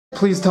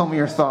Please tell me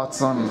your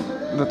thoughts on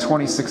the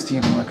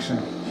 2016 election.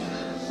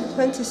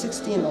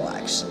 2016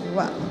 election,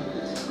 well,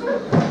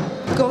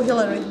 go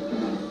Hillary.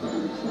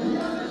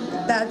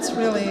 That's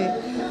really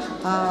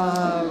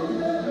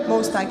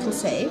most I can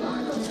say.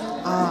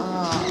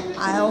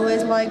 I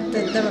always liked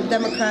the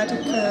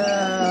Democratic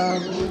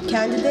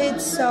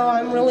candidate, so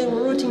I'm really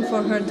rooting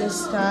for her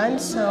this time.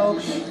 So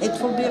it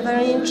will be a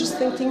very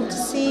interesting thing to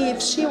see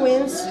if she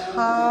wins.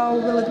 How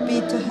will it be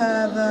to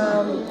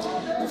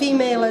have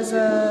female as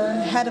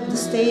a head of the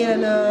state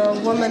and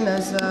a woman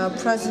as a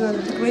president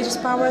of the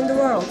greatest power in the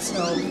world?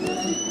 So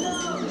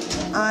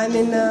I'm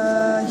in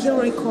the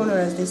Hillary corner,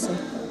 as they say.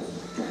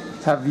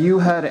 Have you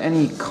had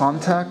any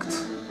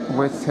contact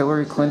with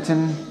Hillary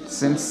Clinton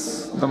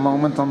since the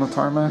moment on the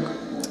tarmac?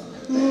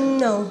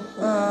 No.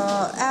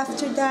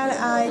 After that,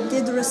 I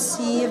did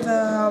receive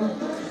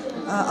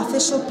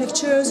official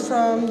pictures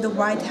from the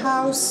White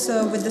House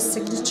with the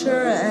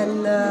signature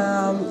and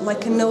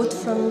like a note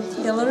from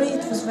Hillary.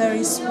 It was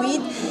very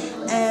sweet.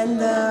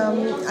 And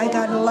I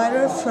got a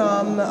letter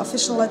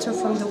official letter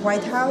from the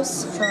White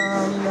House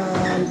from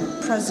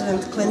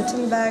President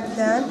Clinton back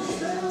then,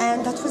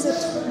 and that was it.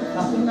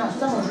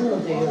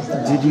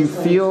 Did you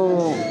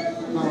feel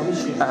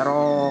at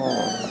all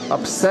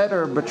upset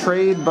or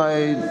betrayed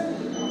by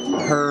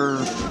her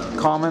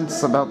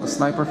comments about the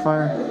sniper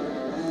fire?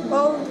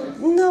 Well,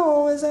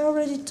 no, as I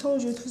already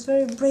told you, it was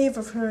very brave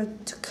of her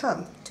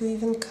to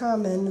even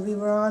come, and we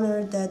were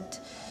honored that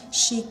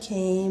she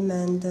came,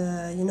 and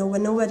you know,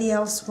 when nobody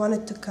else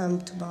wanted to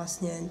come to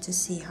Bosnia and to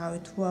see how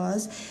it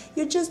was,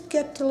 you just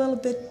get a little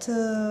bit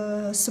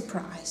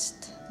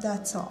surprised,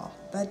 that's all.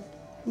 But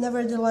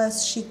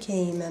nevertheless, she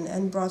came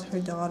and brought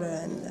her daughter,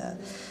 and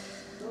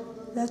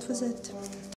that was it.